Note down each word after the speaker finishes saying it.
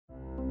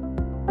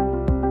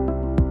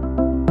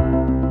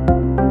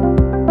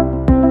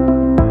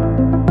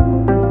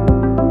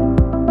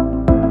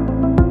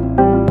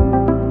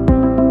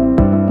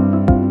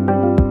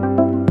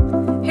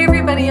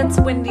it's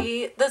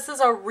Wendy. This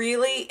is a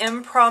really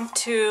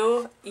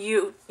impromptu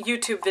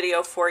YouTube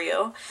video for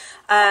you.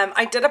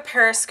 I did a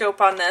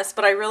Periscope on this,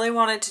 but I really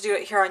wanted to do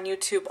it here on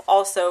YouTube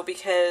also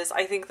because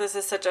I think this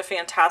is such a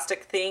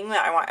fantastic thing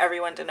that I want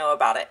everyone to know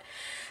about it.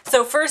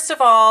 So first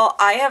of all,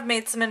 I have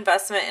made some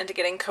investment into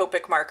getting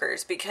Copic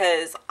markers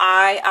because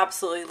I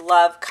absolutely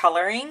love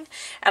coloring,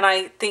 and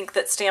I think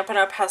that Stampin'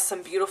 Up! Has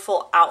some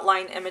beautiful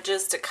outline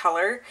images to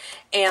color,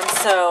 and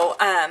so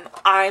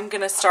I'm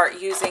going to start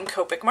using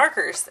Copic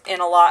markers in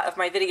a lot of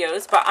my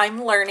videos, but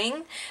I'm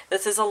learning.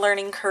 This is a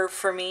learning curve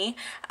for me,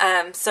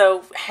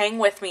 so hang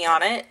with me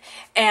on it.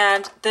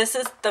 And this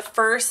is the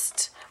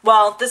first,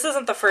 well, this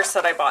isn't the first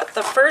set I bought.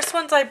 The first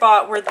ones I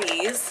bought were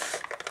these.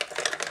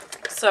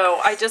 So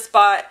I just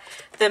bought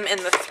them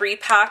in the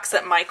 3-packs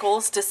at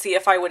Michael's to see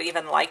if I would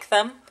even like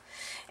them.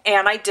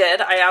 And I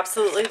did. I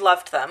absolutely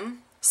loved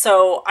them.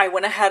 So I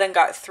went ahead and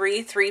got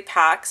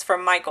 3-packs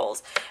from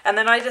Michael's. And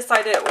then I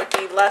decided it would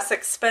be less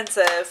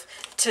expensive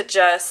to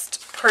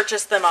just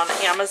purchase them on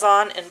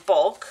Amazon in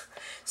bulk.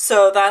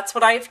 So that's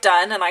what I've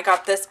done, and I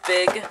got this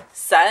big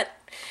set.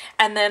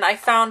 And then I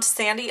found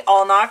Sandy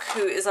Allnock,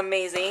 who is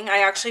amazing. I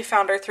actually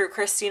found her through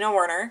Christina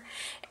Werner,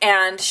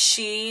 and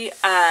she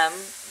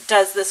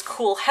does this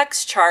cool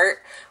hex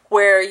chart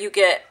where you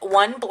get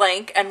one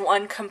blank and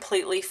one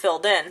completely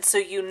filled in, so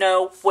you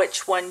know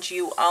which ones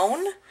you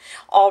own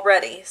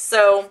already.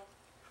 So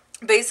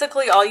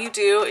basically all you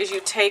do is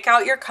you take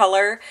out your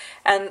color,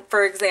 and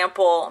for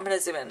example, I'm going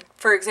to zoom in.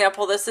 For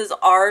example, this is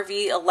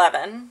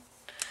RV11.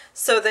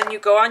 So then you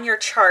go on your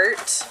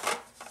chart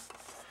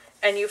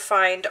and you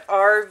find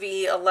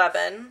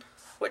RV11,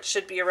 which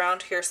should be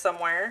around here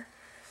somewhere.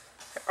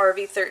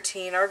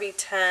 RV13,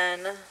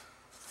 RV10,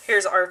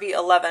 here's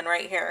RV11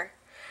 right here.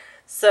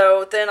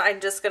 So then I'm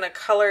just going to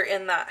color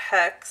in that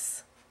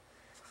hex,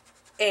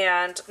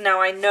 and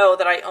now I know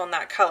that I own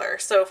that color.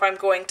 So if I'm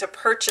going to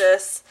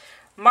purchase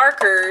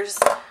markers,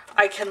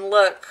 I can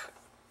look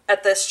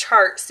at this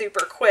chart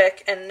super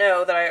quick and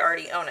know that I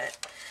already own it.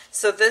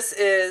 So this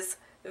is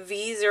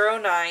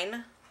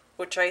V09,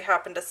 which I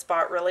happen to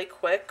spot really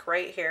quick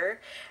right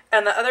here.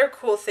 And the other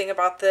cool thing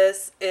about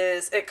this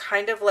is it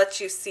kind of lets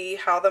you see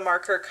how the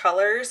marker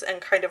colors and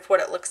kind of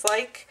what it looks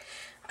like.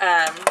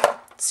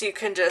 So you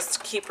can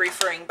just keep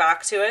referring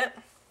back to it.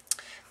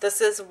 This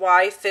is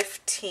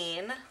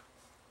Y15,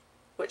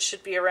 which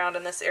should be around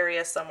in this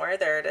area somewhere.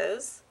 There it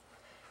is.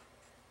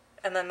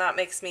 And then that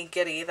makes me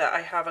giddy that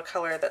I have a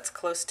color that's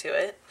close to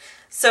it.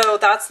 So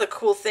that's the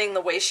cool thing,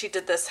 the way she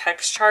did this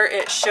hex chart.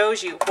 It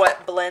shows you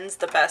what blends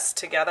the best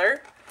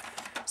together.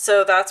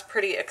 So that's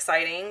pretty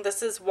exciting.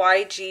 This is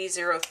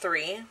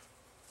YG03.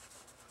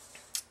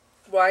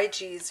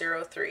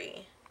 YG03.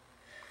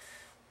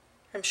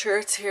 I'm sure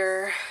it's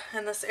here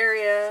in this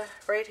area,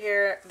 right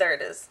here. There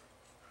it is.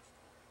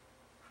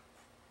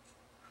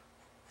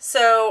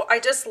 So I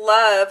just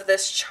love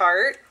this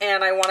chart,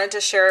 and I wanted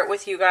to share it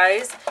with you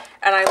guys.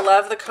 And I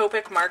love the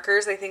Copic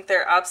markers. I think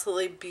they're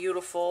absolutely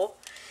beautiful,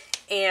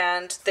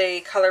 and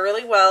they color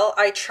really well.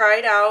 I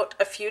tried out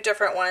a few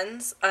different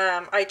ones.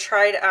 I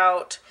tried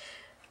out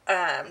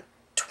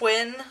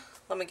twin.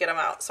 Let me get them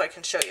out so I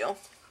can show you.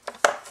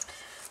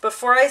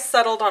 Before I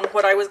settled on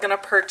what I was going to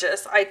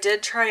purchase, I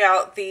did try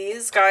out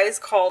these guys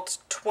called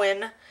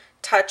Twin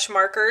Touch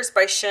Markers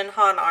by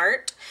Shinhan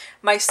Art.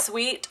 My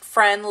sweet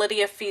friend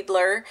Lydia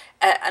Fiedler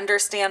at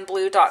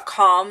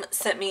understandblue.com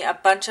sent me a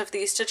bunch of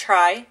these to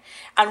try.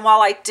 And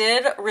while I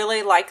did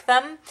really like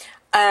them,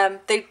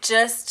 they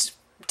just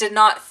did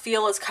not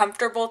feel as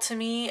comfortable to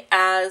me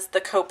as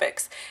the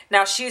Copics.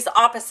 Now she's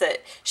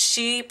opposite.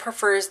 She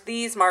prefers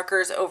these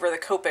markers over the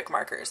Copic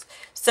markers.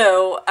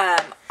 So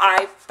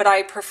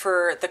I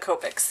prefer the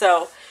Copics.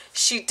 So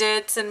she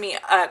did send me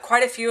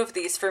quite a few of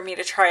these for me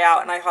to try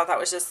out, and I thought that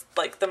was just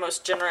like the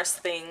most generous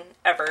thing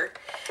ever.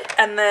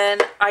 And then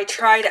I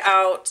tried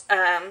out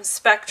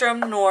Spectrum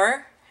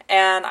Noir,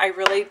 and I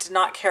really did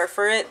not care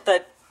for it.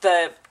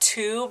 The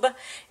tube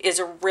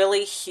is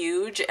really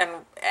huge, and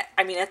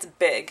I mean, it's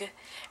big.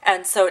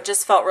 And so it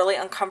just felt really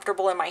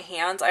uncomfortable in my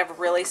hands. I have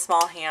really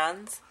small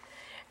hands.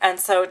 And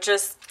so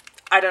just,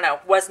 I don't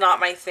know, was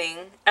not my thing.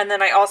 And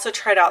then I also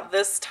tried out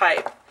this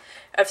type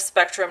of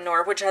Spectrum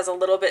Noir, which has a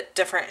little bit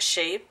different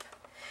shape.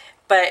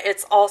 But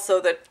it's also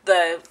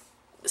the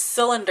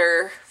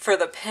cylinder for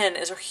the pen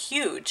is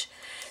huge.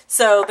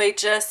 So they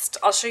just,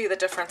 I'll show you the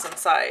difference in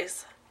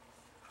size.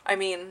 I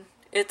mean,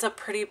 it's a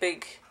pretty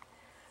big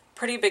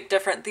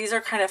difference. These are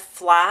kind of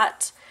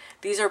flat.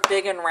 These are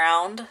big and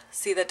round.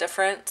 See the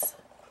difference?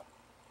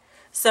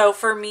 So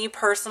for me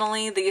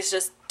personally, these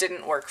just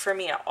didn't work for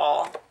me at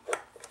all.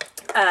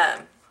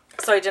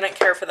 So I didn't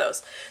care for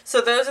those. So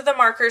those are the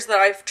markers that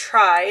I've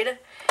tried,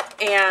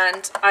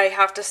 and I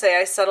have to say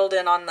I settled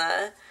in on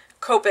the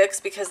Copics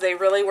because they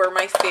really were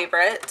my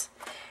favorite.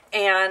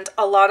 And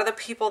a lot of the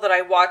people that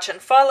I watch and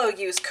follow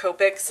use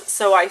Copics,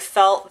 so I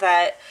felt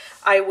that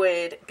I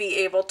would be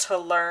able to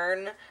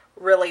learn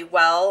really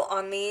well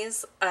on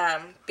these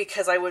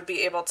because I would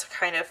be able to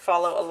kind of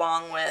follow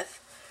along with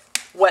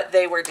what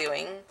they were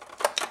doing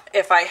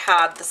if I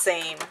had the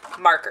same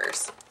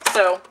markers.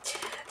 So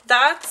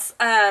that's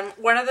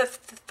one of the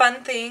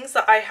fun things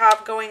that I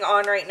have going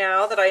on right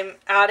now that I'm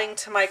adding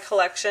to my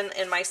collection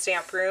in my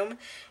stamp room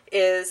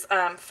is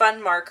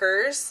fun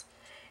markers,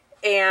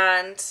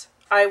 and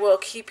I will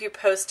keep you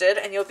posted,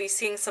 and you'll be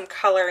seeing some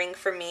coloring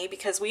from me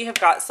because we have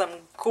got some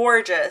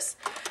gorgeous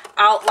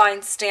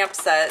outline stamp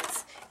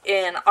sets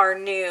in our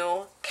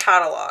new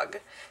catalog.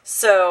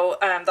 So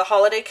the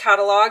holiday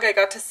catalog, I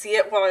got to see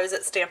it while I was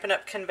at Stampin'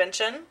 Up!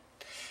 Convention,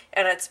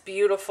 and it's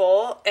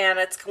beautiful, and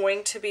it's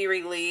going to be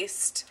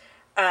released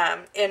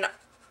in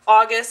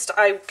August.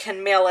 I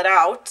can mail it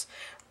out,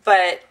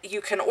 but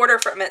you can order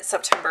from it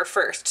September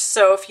 1st.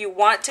 So if you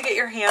want to get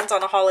your hands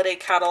on a holiday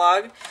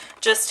catalog,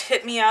 just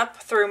hit me up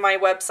through my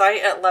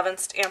website at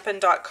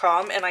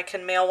loveandstampin.com and I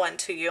can mail one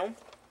to you.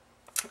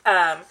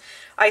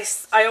 I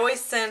always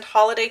send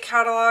holiday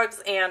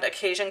catalogs and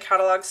occasion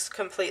catalogs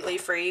completely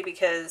free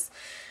because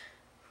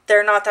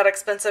they're not that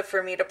expensive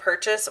for me to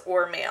purchase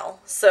or mail.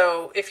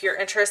 So if you're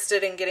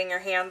interested in getting your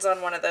hands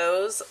on one of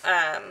those,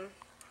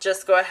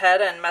 just go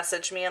ahead and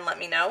message me and let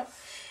me know.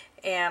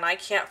 And I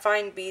can't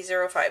find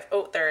B05.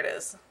 Oh, there it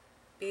is.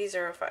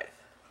 B05.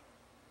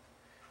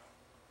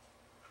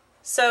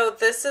 So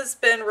this has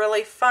been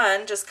really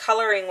fun just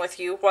coloring with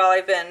you while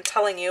I've been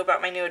telling you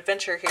about my new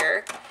adventure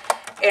here.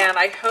 And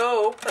I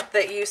hope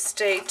that you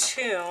stay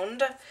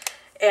tuned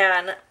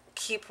and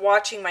keep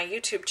watching my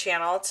YouTube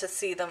channel to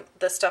see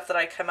the stuff that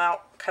I come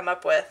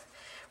up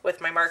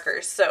with my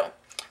markers. So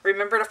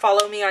remember to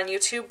follow me on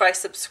YouTube by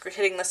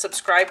hitting the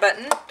subscribe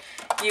button.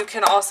 You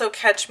can also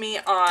catch me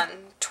on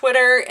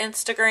Twitter,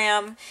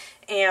 Instagram,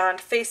 and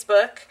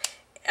Facebook,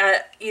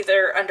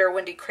 either under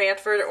Wendy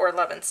Cranford or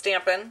Love and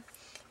Stampin'.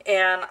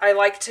 And I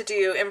like to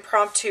do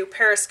impromptu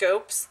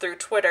periscopes through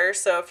Twitter,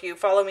 so if you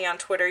follow me on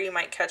Twitter, you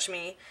might catch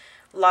me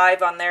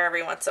live on there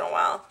every once in a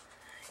while.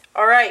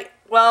 Alright,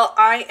 well,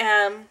 I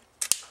am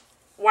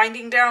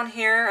winding down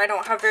here. I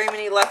don't have very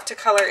many left to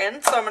color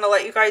in, so I'm going to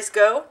let you guys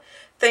go.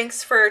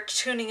 Thanks for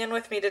tuning in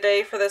with me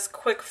today for this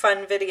quick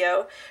fun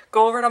video.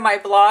 Go over to my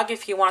blog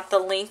if you want the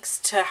links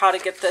to how to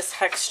get this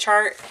hex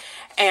chart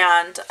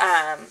and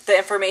the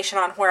information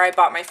on where I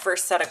bought my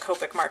first set of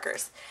Copic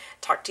markers.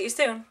 Talk to you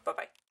soon.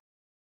 Bye-bye.